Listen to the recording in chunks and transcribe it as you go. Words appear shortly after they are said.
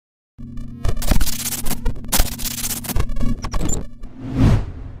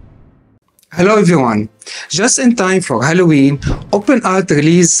Hello everyone! Just in time for Halloween, OpenArt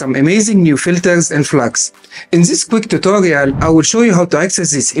released some amazing new filters in FLUX. In this quick tutorial, I will show you how to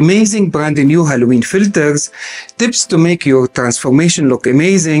access these amazing brand new Halloween filters, tips to make your transformation look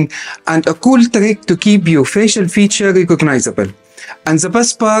amazing, and a cool trick to keep your facial feature recognizable. And the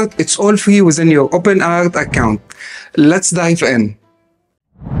best part, it's all free within your OpenArt account. Let's dive in.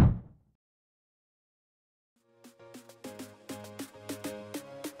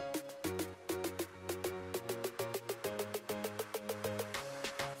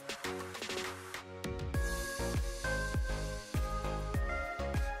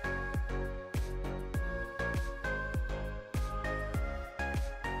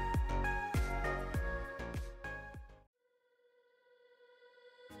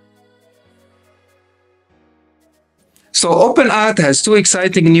 So OpenArt has two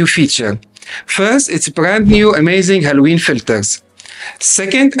exciting new features. First, it's brand new amazing Halloween filters.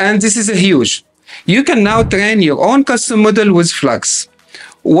 Second, and this is a huge, you can now train your own custom model with FLUX.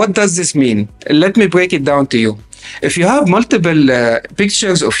 What does this mean? Let me break it down to you. If you have multiple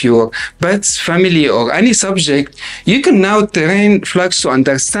pictures of your pets, family, or any subject, you can now train FLUX to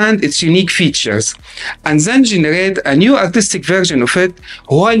understand its unique features and then generate a new artistic version of it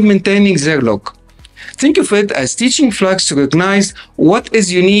while maintaining their look. Think of it as teaching FLUX to recognize what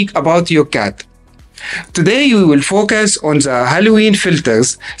is unique about your cat. Today we will focus on the Halloween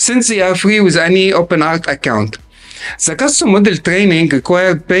filters since they are free with any OpenArt account. The custom model training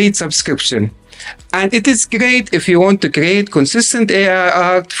requires paid subscription, and it is great if you want to create consistent AI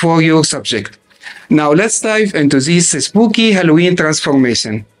art for your subject. Now let's dive into this spooky Halloween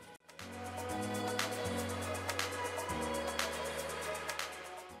transformation.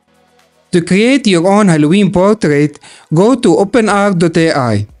 To create your own Halloween portrait, go to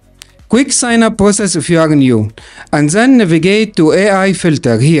OpenArt.ai. Quick sign up process if you are new, and then navigate to AI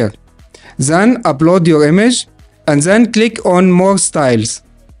filter here. Then upload your image, and then click on more styles.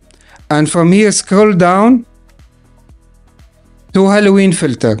 And from here scroll down to Halloween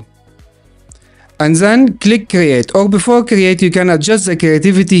filter. And then click create, or before create you can adjust the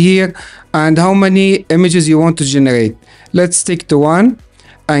creativity here and how many images you want to generate. Let's stick to one.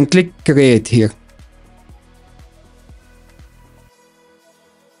 And click create here.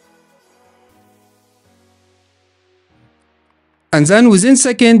 And then within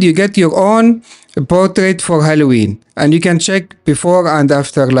second you get your own portrait for Halloween, and you can check before and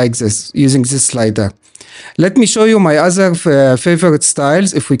after like this using this slider. Let me show you my other favorite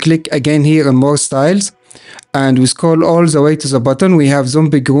styles. If we click again here on more styles and we scroll all the way to the bottom, we have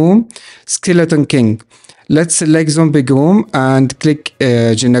Zombie Groom, Skeleton King. Let's select Zombie Groom and click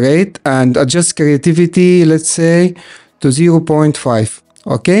generate and adjust creativity, let's say to 0.5.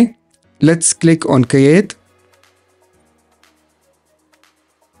 Okay, let's click on create.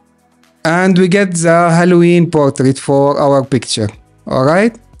 And we get the Halloween portrait for our picture.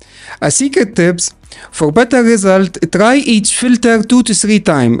 Alright, a secret tips. For better result, try each filter 2 to 3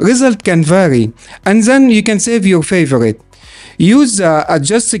 times. Result can vary, and then you can save your favorite. Use the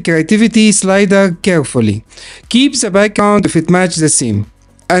adjust the creativity slider carefully. Keep the background if it matches the theme.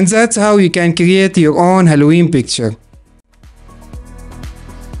 And that's how you can create your own Halloween picture.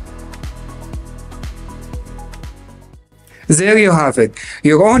 There you have it,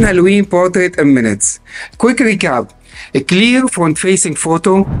 your own Halloween portrait in minutes. Quick recap. A clear front-facing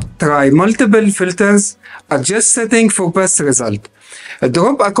photo, try multiple filters, adjust setting for best result.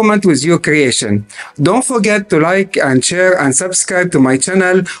 Drop a comment with your creation. Don't forget to like and share and subscribe to my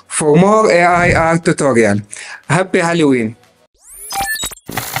channel for more AI art tutorial. Happy Halloween!